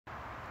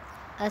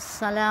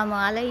Assalamu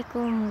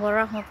alaikum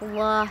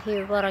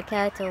warahmatullahi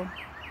wabarakatuh.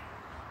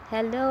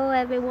 Hello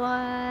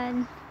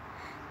everyone.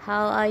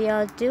 How are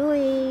y'all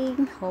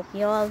doing? Hope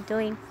y'all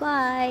doing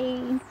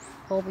fine.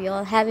 Hope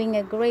y'all having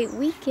a great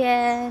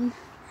weekend.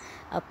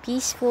 A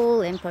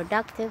peaceful and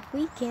productive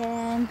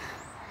weekend.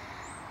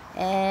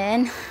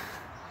 And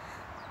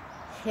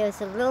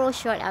here's a little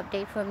short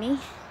update for me.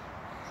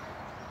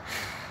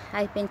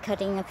 I've been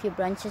cutting a few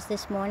branches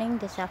this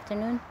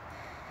afternoon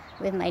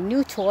with my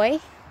new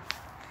toy.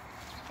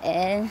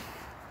 And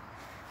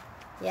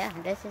yeah,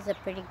 this is a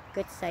pretty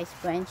good sized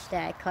branch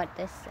that I cut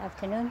this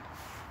afternoon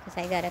because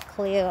I gotta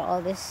clear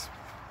all this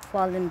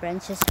fallen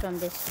branches from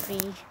this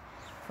tree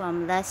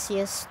from last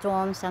year's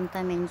storm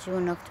sometime in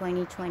June of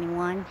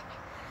 2021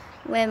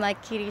 when my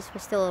kitties were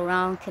still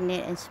around,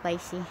 Knit and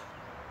Spicy.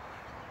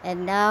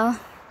 And now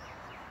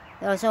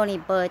there was only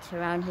birds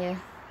around here.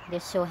 They're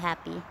so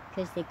happy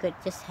because they could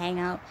just hang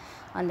out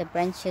on the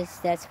branches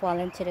that's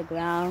fallen to the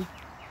ground.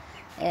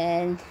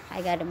 And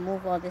I gotta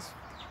move all this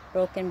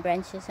broken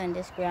branches on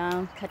this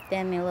ground, cut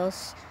them in little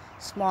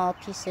small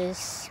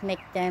pieces, make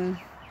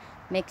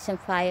some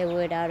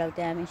firewood out of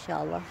them,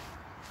 inshallah.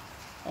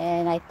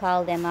 And I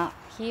piled them up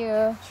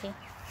here. See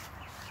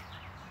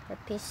the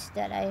piece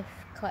that I've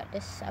cut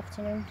this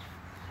afternoon,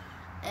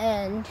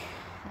 and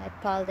I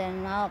piled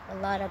them up, a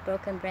lot of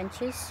broken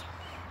branches,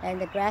 and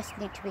the grass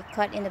need to be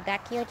cut in the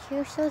backyard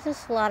here, so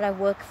it's a lot of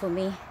work for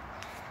me.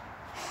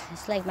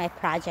 It's like my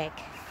project.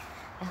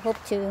 I hope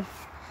to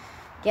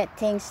get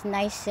things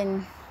nice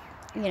and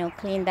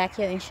clean back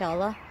here,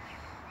 inshallah.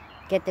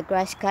 Get the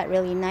grass cut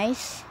really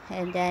nice,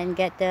 and then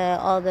get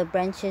all the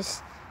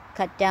branches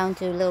cut down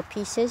to little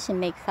pieces and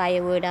make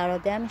firewood out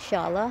of them,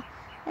 inshallah.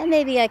 And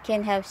maybe I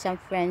can have some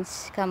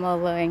friends come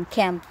over and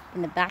camp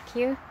in the back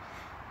here,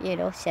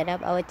 set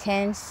up our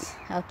tents,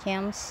 our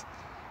camps,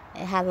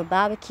 and have a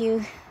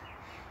barbecue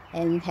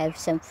and have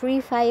some free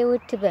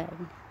firewood to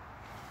burn.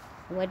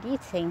 What do you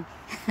think?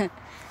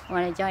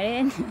 Want to join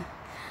in?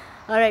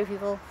 Alright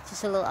people,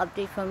 just a little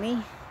update from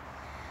me.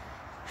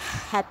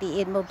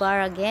 Happy Eid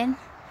Mubarak again.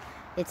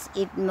 It's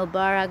Eid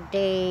Mubarak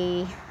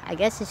day, I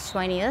guess it's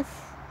 20th,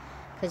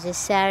 because it's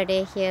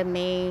Saturday here,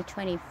 May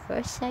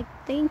 21st, I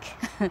think.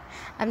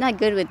 I'm not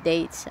good with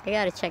dates. I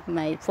gotta check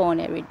my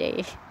phone every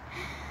day.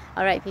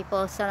 Alright people,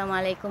 Assalamu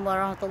alaikum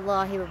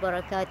warahmatullahi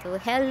wabarakatuh.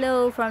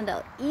 Hello from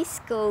the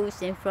East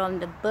Coast and from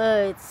the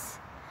birds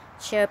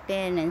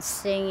chirping and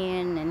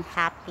singing and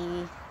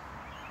happy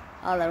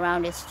all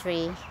around this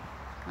tree,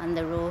 on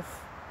the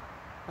roof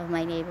of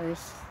my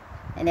neighbors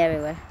and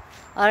everywhere.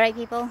 Alright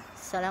people,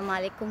 Assalamu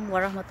alaikum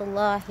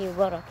warahmatullahi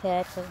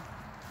wabarakatuh.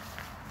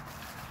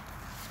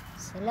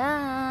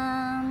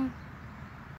 Salam.